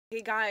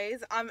Hey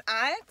guys, I'm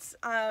at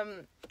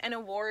an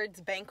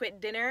awards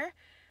banquet dinner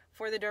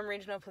for the Durham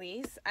Regional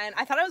Police, and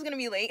I thought I was gonna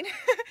be late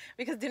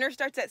because dinner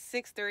starts at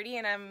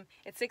 6:30 and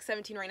it's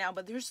 6:17 right now,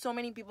 but there's so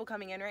many people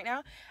coming in right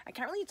now. I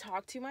can't really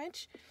talk too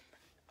much.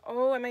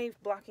 Oh, am I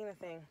blocking the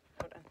thing?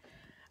 Hold on.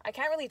 I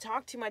can't really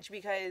talk too much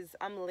because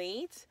I'm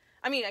late.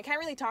 I mean, I can't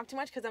really talk too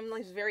much because I'm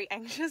like very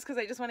anxious because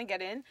I just want to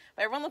get in.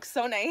 But everyone looks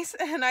so nice,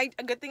 and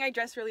a good thing I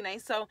dressed really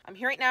nice. So I'm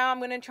here right now. I'm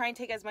gonna try and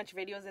take as much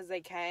videos as I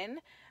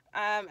can.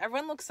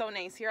 Everyone looks so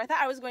nice here. I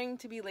thought I was going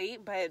to be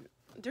late, but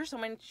there's so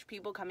much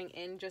people coming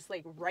in just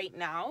like right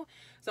now.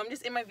 So I'm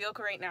just in my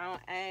vehicle right now,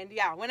 and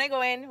yeah, when I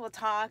go in, we'll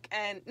talk.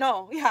 And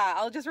no, yeah,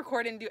 I'll just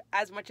record and do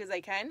as much as I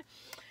can.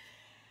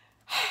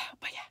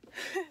 But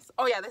yeah.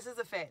 Oh yeah, this is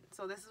the fit.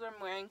 So this is what I'm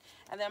wearing,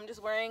 and then I'm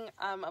just wearing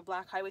a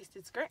black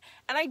high-waisted skirt,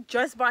 and I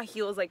just bought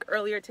heels like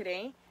earlier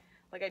today.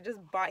 Like I just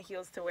bought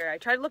heels to wear. I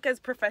try to look as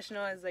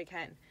professional as I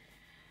can.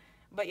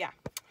 But yeah,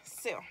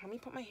 so let me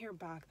put my hair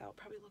back. That'll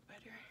probably look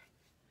better.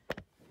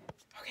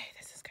 Okay,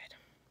 this is good.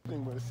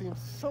 But it seems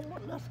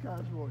somewhat less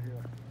casual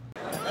here.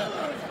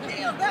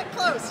 Damn, that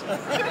close.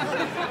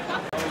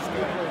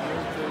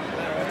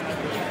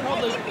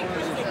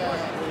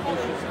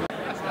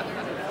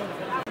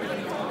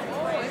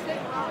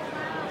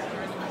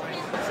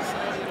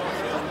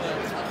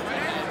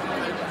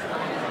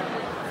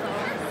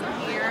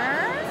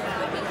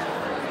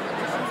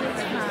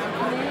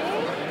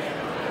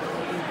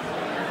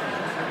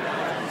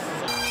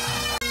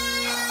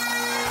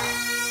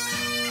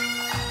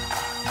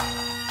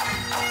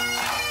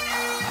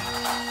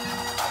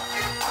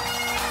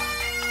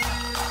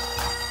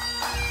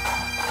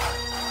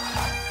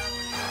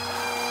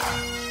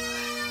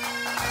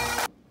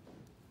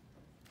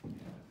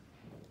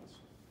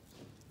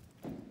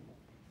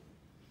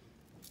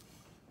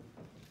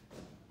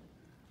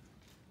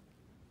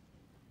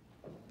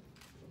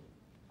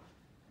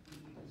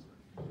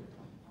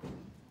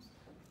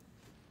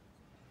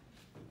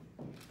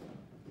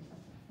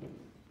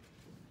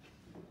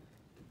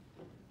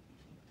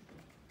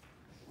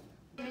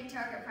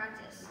 Target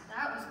practice.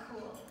 That was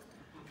cool.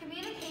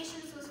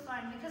 Communications was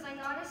fun because I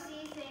got to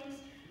see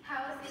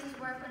how things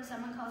work when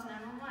someone calls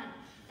 911.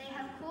 They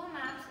have cool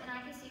maps and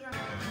I can see where.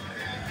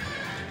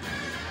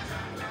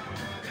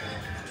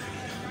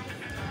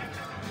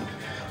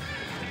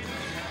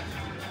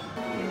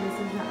 This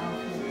is the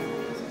outfit.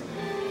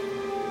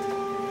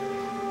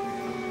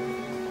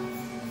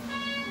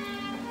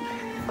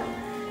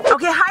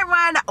 Okay, hi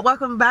everyone,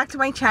 welcome back to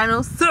my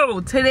channel.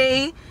 So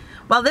today,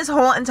 well, this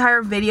whole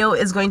entire video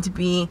is going to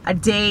be a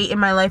day in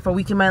my life, a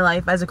week in my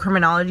life as a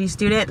criminology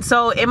student.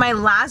 So in my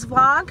last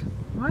vlog,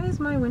 why is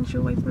my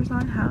windshield wipers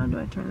on? How do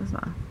I turn this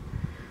on?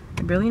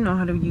 I barely know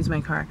how to use my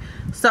car.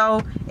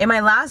 So in my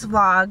last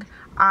vlog,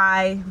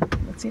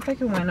 let's see if I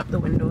can wind up the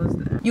windows.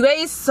 You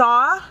guys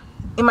saw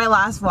in my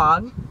last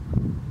vlog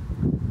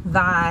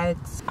that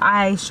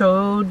I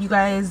showed you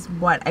guys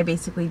what I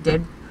basically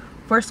did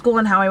for school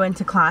and how I went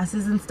to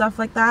classes and stuff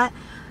like that.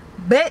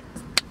 But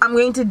I'm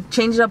going to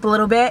change it up a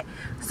little bit.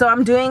 So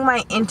I'm doing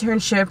my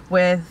internship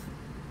with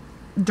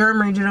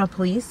Durham Regional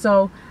Police.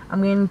 So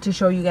I'm going to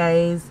show you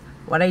guys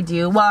what I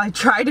do. Well, I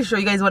try to show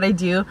you guys what I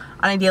do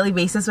on a daily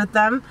basis with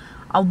them.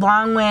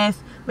 Along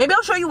with, maybe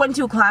I'll show you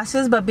 1-2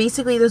 classes, but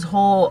basically this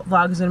whole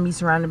vlog is going to be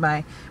surrounded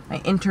by my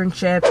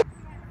internship.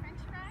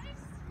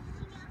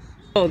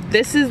 Oh,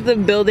 this is the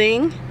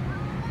building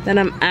that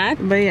I'm at,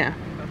 but yeah.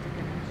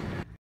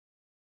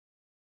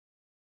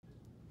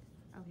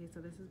 Okay, so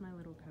this is my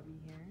little cubby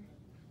here.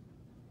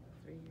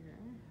 Right here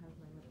has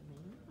my little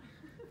name.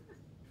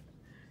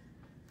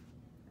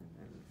 And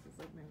then this is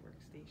like my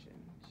workstation.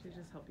 She's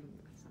just helping me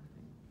with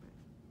something, but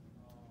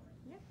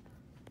yeah.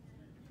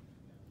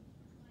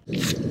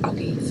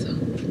 Okay, so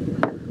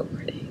I'm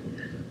recording.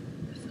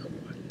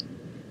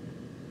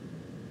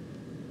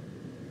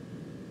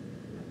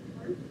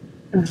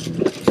 I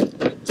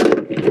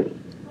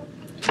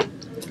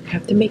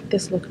have to make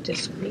this look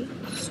discreet,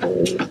 so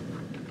I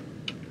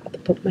have to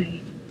put my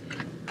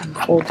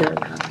folder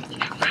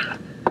around.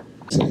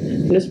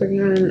 I'm just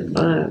working on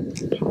a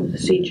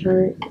policy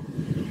chart,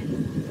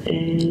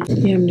 and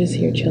yeah, I'm just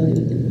here chilling.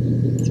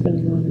 It's been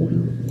a long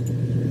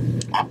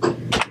while.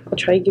 I'll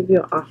try to give you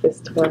an office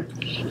tour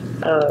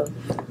of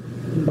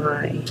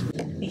I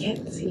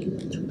can't see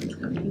when someone's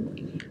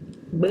coming,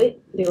 but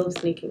they love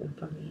sneaking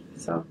up on me.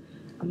 So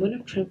I'm gonna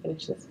try and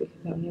finish this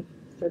because I only have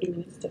 30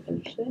 minutes to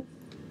finish this,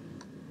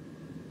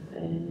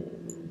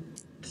 and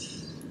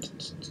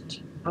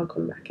I'll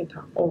come back and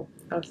talk. Oh,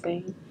 I was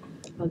saying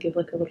I'll give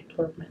like a little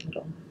tour of my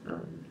little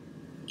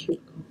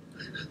cubicle.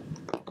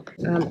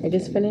 I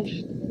just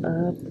finished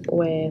up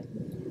with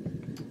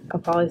a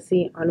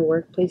policy on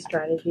workplace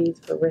strategies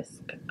for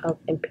risk of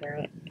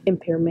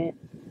impairment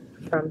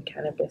from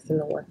cannabis in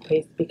the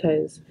workplace,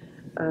 because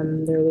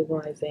they're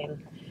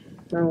legalizing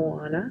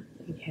marijuana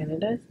in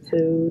Canada,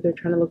 so they're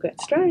trying to look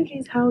at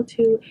strategies how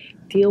to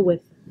deal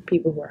with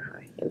people who are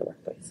high in the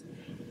workplace.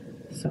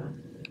 So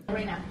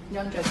right now,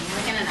 no joking,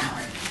 like in an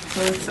hour.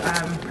 So it's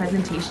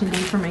presentation day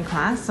for my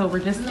class, so we're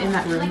just in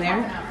that room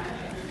there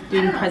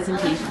doing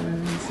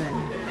presentations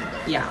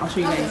and yeah, I'll show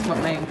you guys what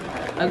my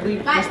ugly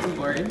crystal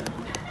board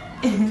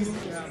is.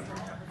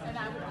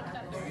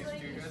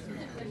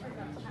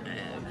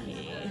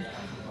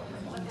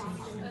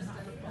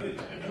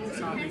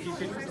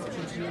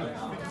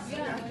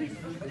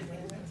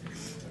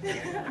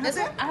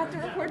 I have to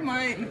record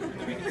mine.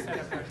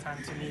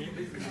 Time to meet.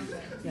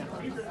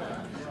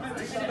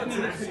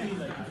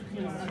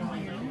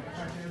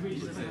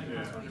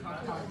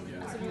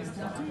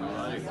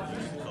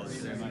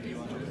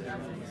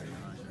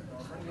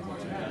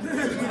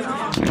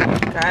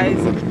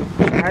 Guys, I'm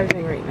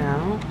driving right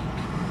now.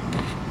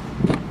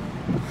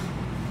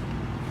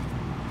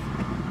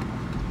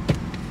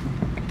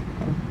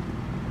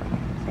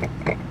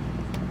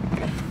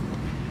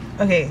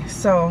 Okay,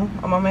 so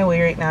I'm on my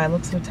way right now. I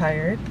look so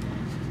tired.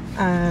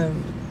 Yeah.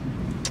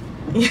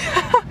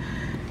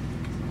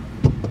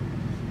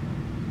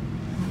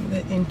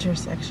 The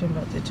intersection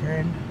about to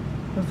turn.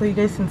 Hopefully you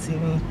guys can see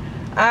me.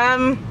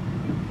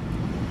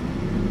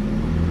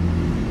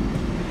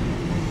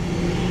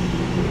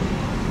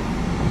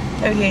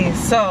 Okay,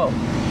 so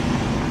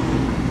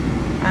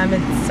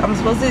I'm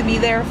supposed to be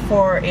there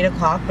for 8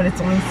 o'clock, but it's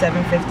only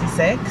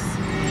 7:56.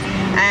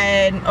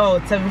 And oh,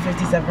 it's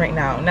 7:57 right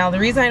now. Now the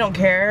reason I don't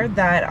care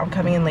that I'm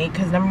coming in late,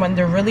 because number one,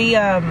 they're really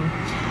I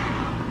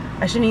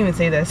shouldn't even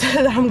say this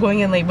that I'm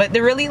going in late, but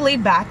they're really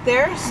laid back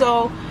there.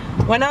 So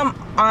when I'm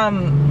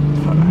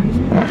hold on.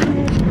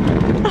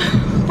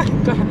 Oh my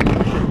god.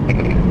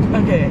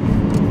 Okay.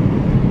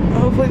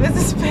 Hopefully this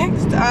is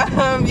fixed.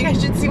 You guys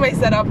should see my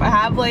setup. I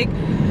have like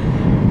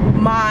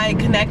my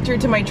connector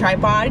to my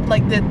tripod,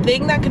 like the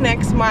thing that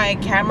connects my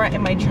camera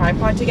and my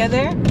tripod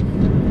together.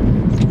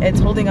 It's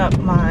holding up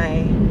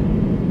my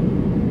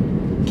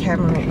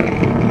camera right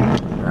now.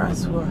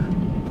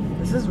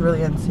 This is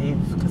really unsafe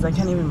because I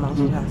can't even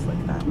multitask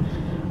like that.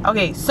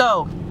 Okay,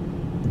 so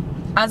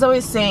as I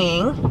was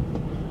saying,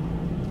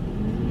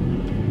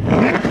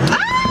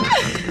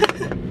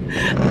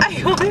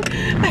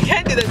 I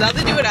can't do this. I'll have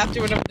to do it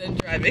after when I'm done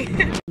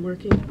driving. I'm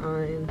working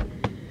on,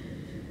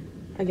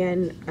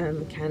 again,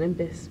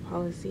 cannabis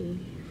policy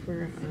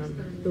for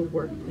the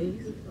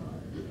workplace.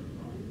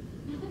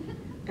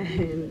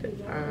 And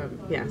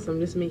yeah, so I'm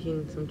just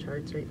making some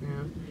charts right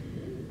now.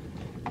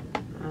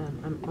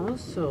 I'm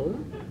also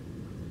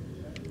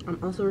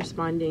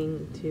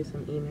responding to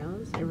some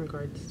emails in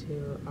regards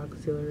to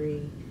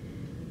auxiliary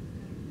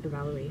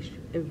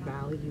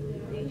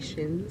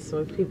evaluations. So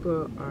if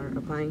people are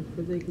applying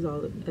for the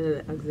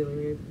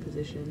auxiliary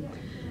position,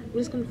 I'm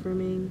just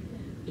confirming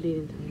the date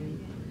and time.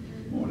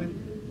 Morning.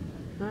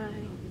 Hi.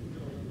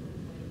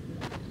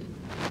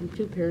 I'm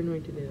too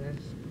paranoid to do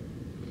this.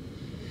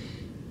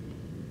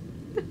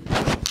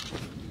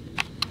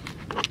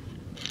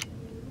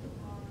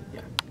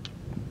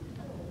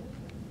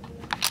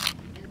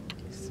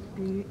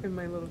 Me and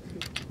my little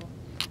cubicle.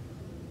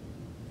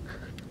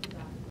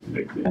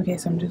 Okay,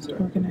 so I'm just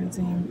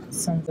organizing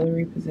some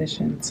auxiliary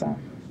positions. So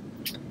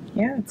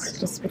yeah, it's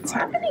just what's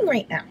happening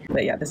right now.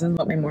 But yeah, this is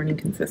what my morning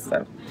consists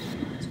of.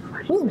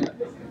 Ooh.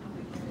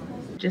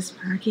 Just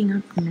packing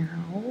up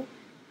now.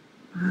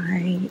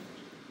 I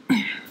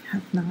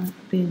have not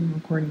been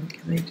recording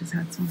because I just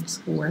had so much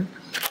schoolwork.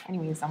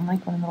 Anyways, I'm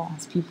like one of the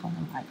last people in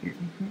the library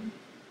here.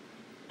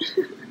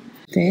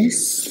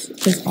 This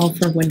is all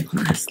for one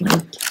class.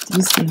 Like, do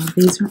you see how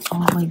these are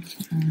all like,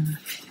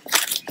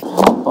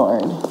 oh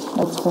Lord,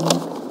 that's for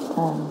like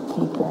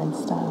paper and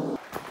stuff.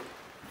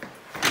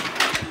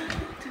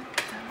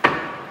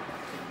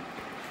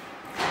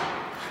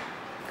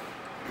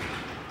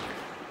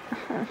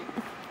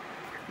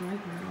 I'm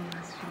like one of the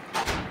last few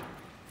people.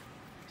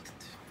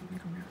 I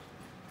don't know.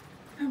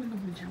 I'm gonna go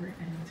in the shower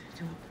and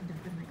chill out for the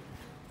night.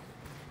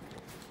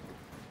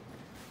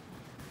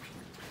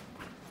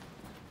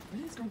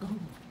 Where is gonna go?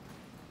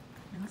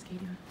 No, it's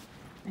Katie.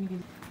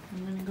 Anyways,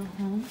 I'm gonna go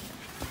home.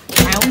 I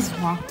always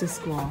walk to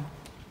school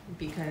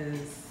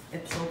because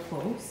it's so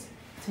close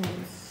to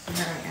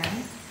where I am.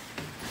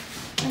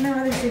 And I'd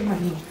rather save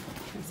money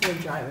instead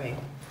of driving.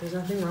 There's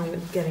nothing wrong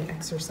with getting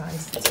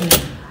exercise too.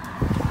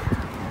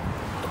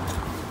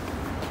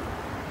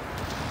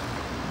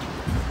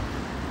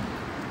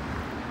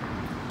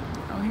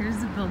 Oh, here's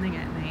the building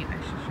at night.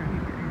 I should show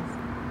you guys.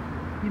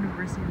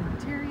 University of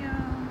Ontario.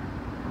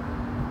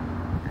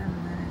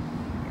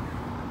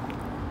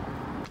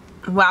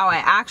 Wow, I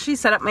actually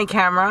set up my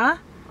camera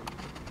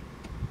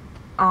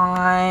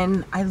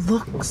on. I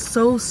look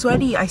so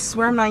sweaty. I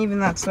swear I'm not even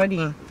that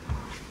sweaty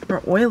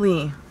or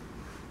oily.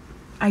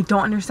 I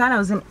don't understand. I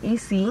was in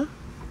AC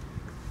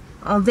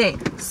all day.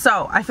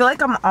 So I feel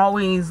like I'm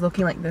always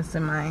looking like this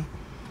in my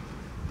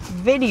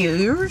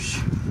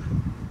videos.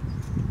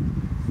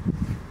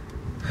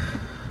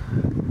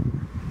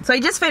 So I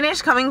just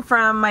finished coming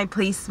from my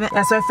placement.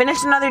 So I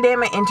finished another day of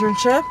my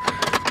internship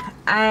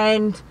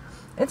and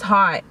it's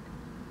hot.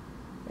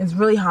 It's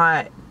really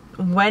hot.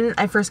 When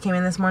I first came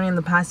in this morning, in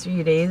the past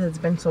few days, it's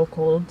been so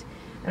cold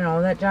and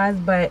all that jazz.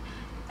 But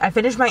I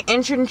finished my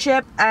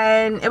internship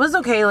and it was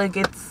okay. Like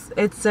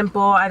it's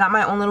simple. I got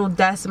my own little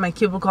desk in my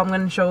cubicle. I'm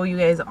gonna show you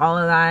guys all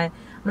of that.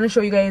 I'm gonna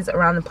show you guys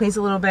around the place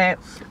a little bit.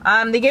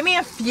 They gave me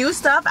a few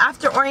stuff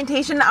after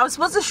orientation. I was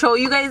supposed to show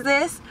you guys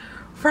this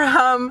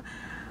from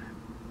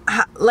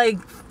like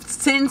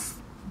since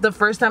the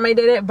first time I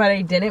did it, but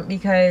I didn't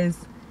because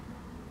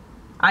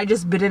I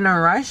just bit in a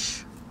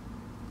rush,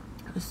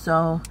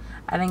 so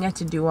I didn't get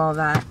to do all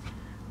that.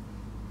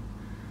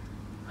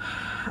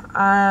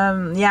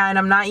 Yeah, and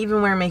I'm not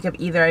even wearing makeup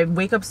either. I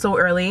wake up so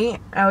early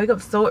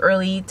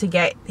to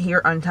get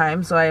here on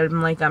time, so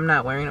I'm like, I'm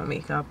not wearing no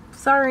makeup,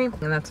 sorry,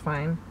 and that's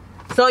fine.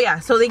 So yeah,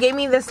 so they gave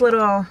me this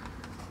little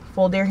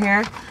folder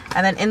here,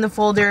 and then in the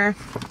folder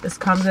this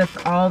comes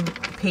with all the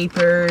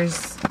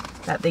papers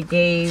that they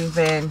gave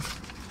and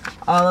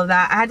all of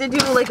that. I had to do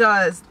like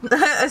a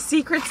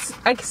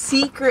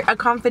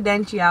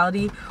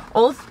confidentiality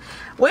oath,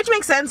 which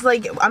makes sense.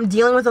 Like, I'm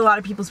dealing with a lot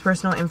of people's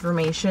personal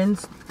information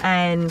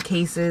and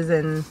cases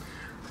and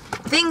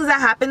things that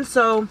happen,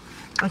 so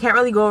I can't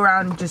really go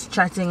around just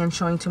chatting and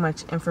showing too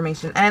much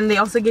information. And they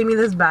also gave me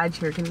this badge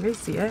here. Can you guys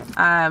see it?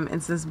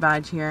 It's this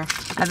badge here,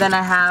 and then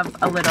I have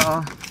a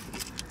little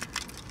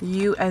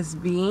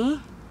USB.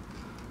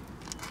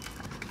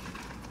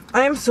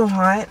 I am so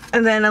hot.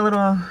 And then a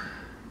little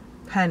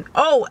pen.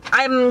 Oh,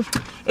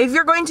 if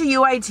you're going to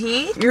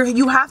UIT,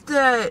 you have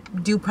to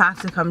do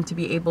practicum to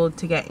be able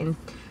to get in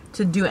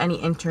to do any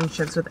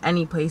internships with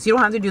any place. You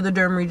don't have to do the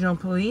Durham Regional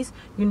Police.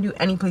 You can do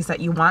any place that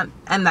you want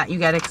and that you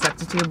get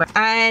accepted to.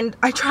 And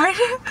I tried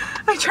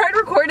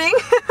recording.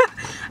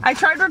 I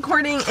tried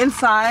recording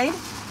inside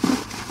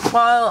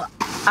while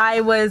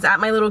I was at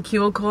my little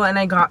cubicle, and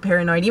I got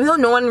paranoid. Even though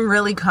no one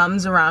really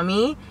comes around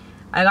me,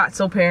 I got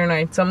so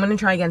paranoid. So I'm gonna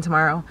try again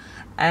tomorrow,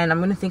 and I'm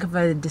gonna think of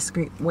a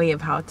discreet way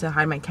of how to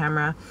hide my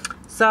camera.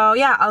 So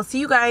yeah, I'll see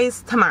you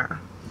guys tomorrow.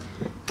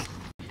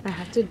 I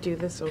have to do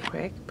this so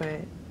quick,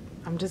 but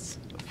I'm just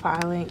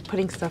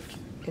putting stuff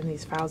in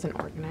these files and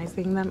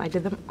organizing them. I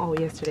did them all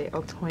yesterday,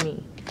 all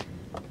 20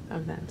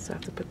 of them, so I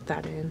have to put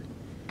that in.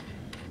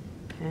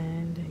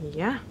 And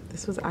yeah,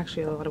 this was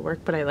actually a lot of work,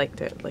 but I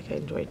liked it. Like, I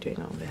enjoyed doing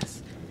all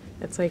this.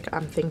 It's like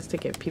things to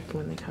give people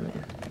when they come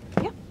in.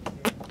 Yeah.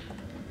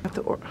 I have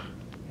to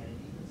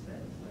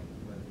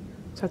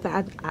So I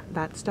have to add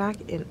that stack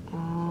in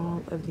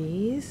all of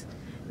these,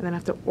 and then I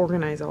have to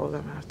organize all of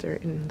them after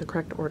in the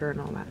correct order and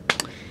all that.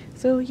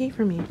 So yay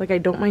for me. Like, I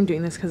don't mind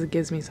doing this because it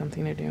gives me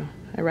something to do.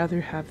 I'd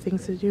rather have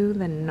things to do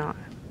than not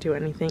do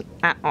anything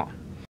at all.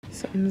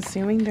 So I'm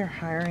assuming they're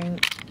hiring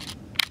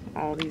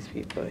all these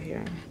people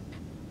here.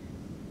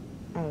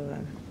 All of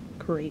them.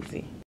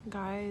 Crazy.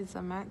 Guys,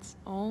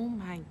 oh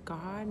my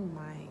god,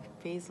 my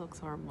face looks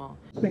horrible.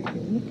 So I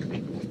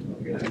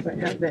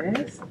have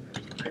this.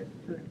 And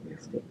I'm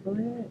gonna staple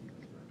it.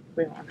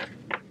 Wait on.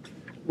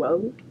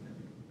 Whoa.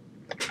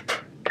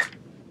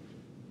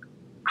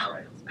 Oh,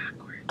 it's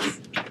backwards.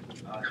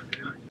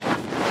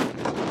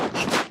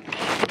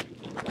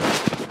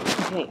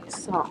 Okay,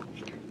 so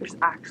there's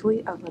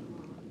actually a little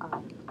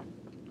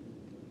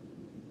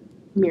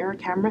mirror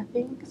camera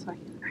thing, so I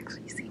can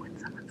actually see when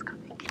someone's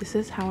coming. This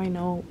is how I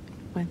know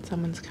when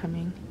someone's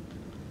coming.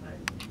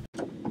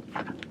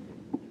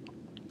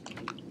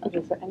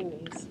 Okay, so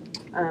anyways,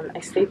 I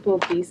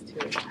stapled these two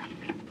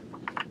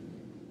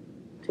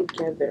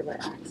together by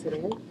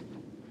accident,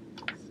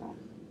 so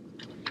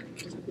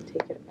just have to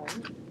take it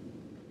out.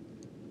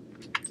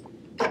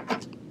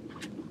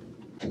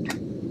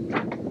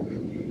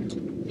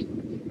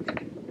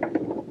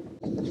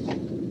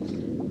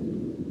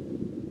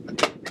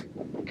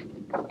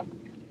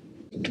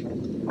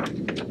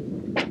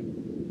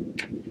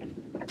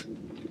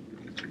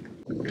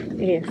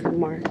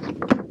 ASMR.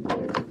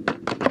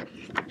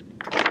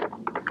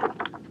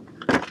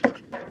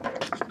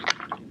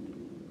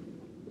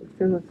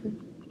 Listen.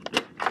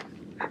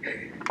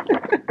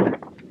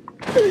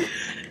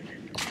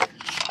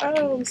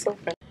 Oh, I'm so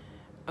fat.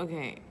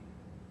 Okay.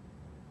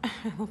 I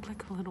look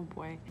like a little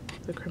boy.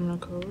 The criminal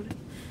code.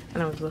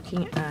 And I was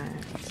looking at,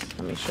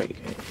 let me show you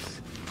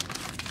guys,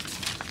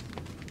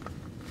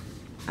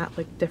 at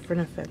like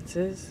different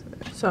offenses.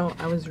 So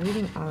I was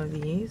reading all of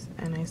these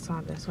and I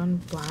saw this one,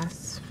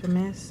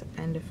 blasphemous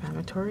and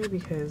defamatory,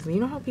 because you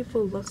know how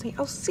people love saying,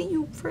 I'll see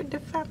you for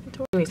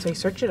defamatory. Anyway, so I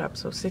searched it up.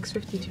 So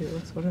 652,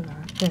 let's go to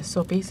that. Yeah,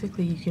 so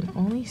basically you can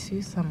only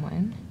sue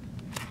someone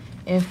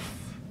if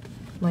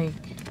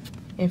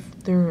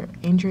they're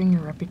injuring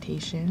your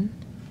reputation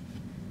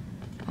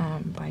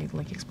by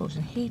like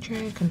exposing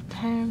hatred,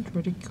 contempt,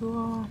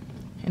 ridicule,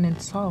 and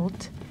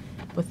insult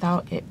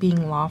without it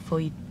being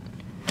lawfully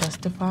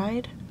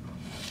justified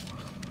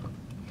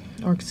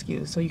or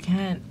excused. So you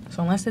can't,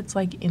 so unless it's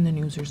like in the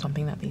news or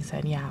something that they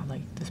said, yeah,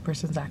 like this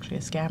person's actually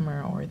a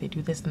scammer or they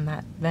do this and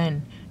that,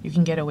 then you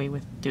can get away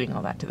with doing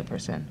all that to the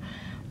person.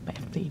 But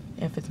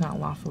if it's not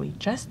lawfully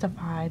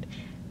justified,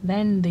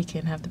 then they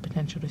can have the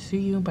potential to sue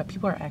you. But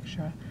people are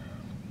extra,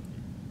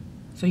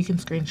 so you can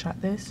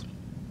screenshot this,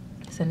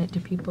 send it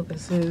to people.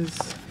 This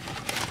is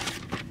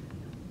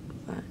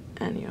the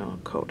annual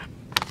code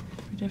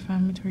for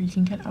defamatory. You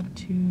can get up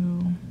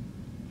to,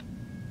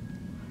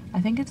 I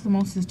think it's the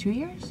most is 2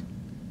 years.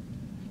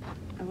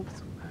 I look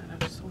so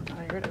bad. I'm so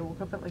tired. I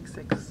woke up at like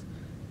 6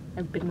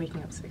 I've been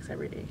waking up 6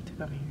 every day to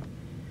come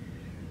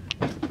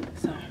here.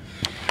 So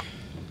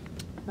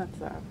that's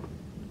that.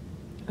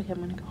 Okay,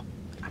 I'm gonna go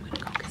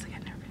because I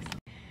get nervous.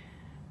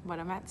 But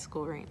I'm at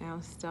school right now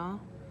still.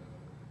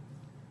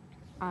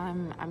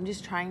 I'm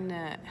just trying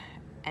to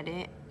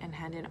edit and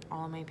hand in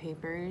all of my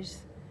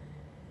papers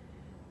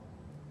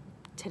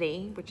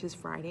today, which is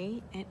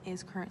Friday. It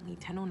is currently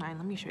 10:09.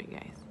 Let me show you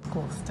guys.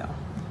 School still.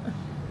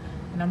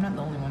 And I'm not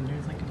the only one.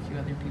 There's like a few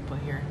other people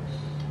here.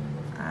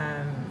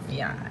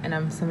 Yeah, and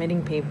I'm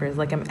submitting papers.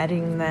 Like, I'm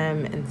editing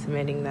them and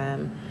submitting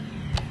them.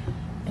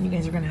 And you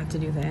guys are gonna have to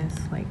do this.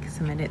 Like,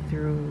 submit it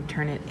through,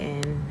 turn it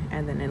in,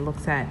 and then it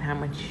looks at how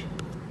much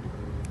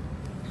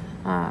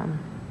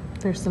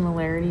there's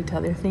similarity to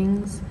other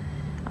things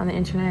on the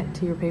internet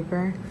to your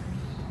paper.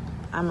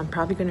 I'm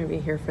probably gonna be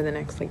here for the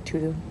next like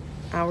 2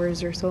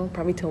 hours or so,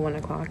 probably till 1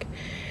 o'clock,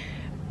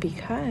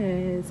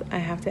 because I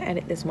have to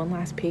edit this one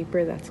last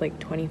paper that's like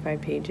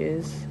 25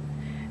 pages,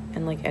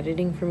 and like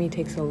editing for me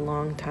takes a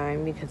long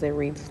time because I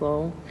read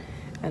slow,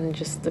 and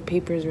just the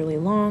paper is really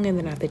long, and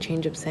then I have to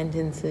change up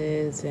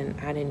sentences and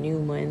add in new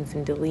ones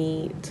and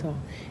delete, so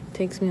it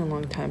takes me a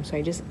long time. So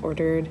I just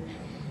ordered,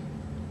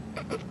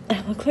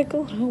 I look like a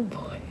little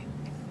boy,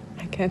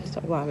 I can't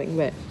stop laughing,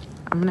 but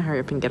I'm gonna hurry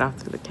up and get off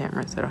the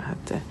camera so I don't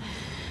have to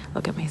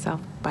look at myself.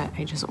 But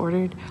I just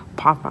ordered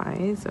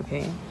Popeyes.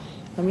 Okay,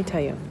 let me tell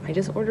you, I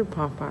just ordered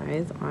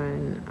Popeyes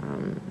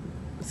on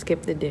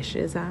Skip the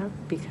Dishes app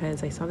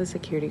because I saw the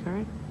security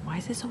guard. Why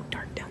is it so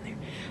dark down there?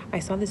 I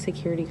saw the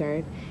security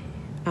guard.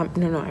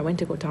 No, I went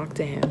to go talk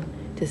to him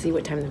to see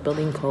what time the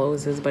building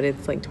closes, but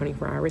it's like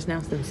 24 hours now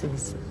since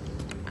it's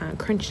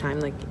crunch time,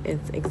 like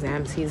it's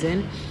exam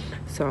season.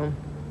 So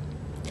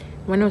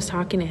when I was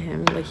talking to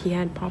him, like, he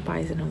had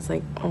Popeyes, and I was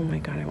like, oh my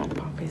god, I want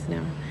Popeyes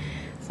now.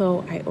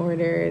 So I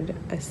ordered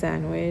a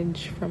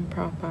sandwich from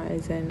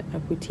Popeyes and a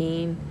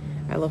poutine.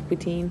 I love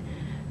poutine,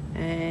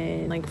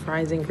 and like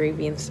fries and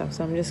gravy and stuff.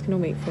 So I'm just gonna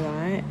wait for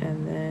that,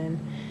 and then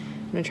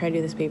I'm gonna try to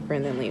do this paper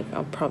and then leave.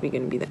 I'm probably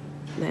going to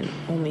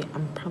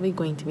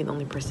be the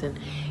only person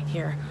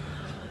here.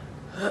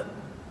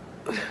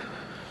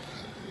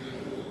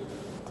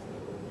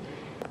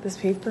 This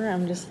paper,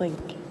 I'm just like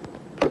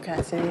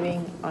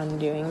procrastinating on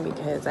doing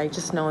because I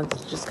just know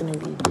it's just gonna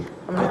be,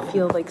 I'm gonna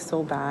feel like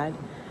so bad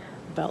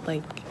about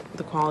like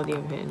the quality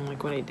of it and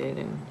like what I did.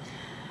 And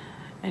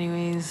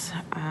anyways,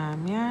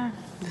 yeah,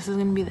 this is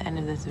gonna be the end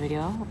of this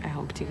video. I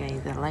hope you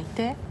guys liked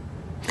it.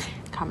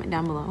 Comment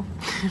down below.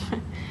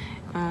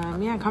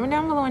 Yeah, comment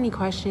down below any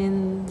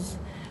questions,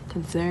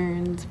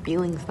 concerns,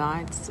 feelings,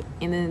 thoughts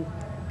in the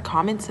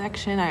comment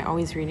section. I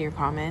always read your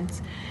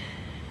comments.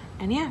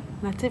 And yeah,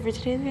 that's it for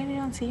today's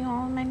video. I'll see you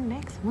all in my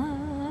next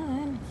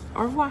one.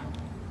 Au revoir.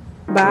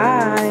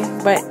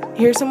 Bye. But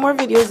here's some more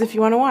videos if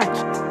you want to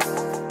watch.